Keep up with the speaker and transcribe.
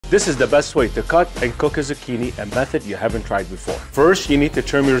This is the best way to cut and cook a zucchini, a method you haven't tried before. First, you need to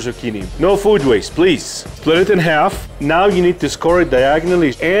trim your zucchini. No food waste, please. Split it in half. Now you need to score it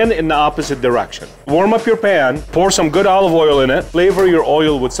diagonally and in the opposite direction. Warm up your pan, pour some good olive oil in it, flavor your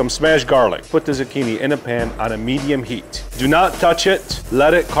oil with some smashed garlic. Put the zucchini in a pan on a medium heat. Do not touch it,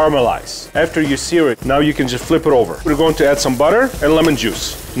 let it caramelize. After you sear it, now you can just flip it over. We're going to add some butter and lemon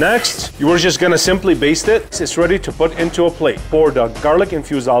juice. Next, you are just gonna simply baste it. It's ready to put into a plate. Pour the garlic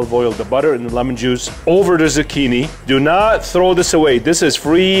infused olive oil, the butter, and the lemon juice over the zucchini. Do not throw this away. This is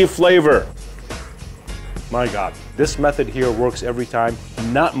free flavor. My God, this method here works every time.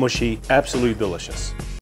 Not mushy, absolutely delicious.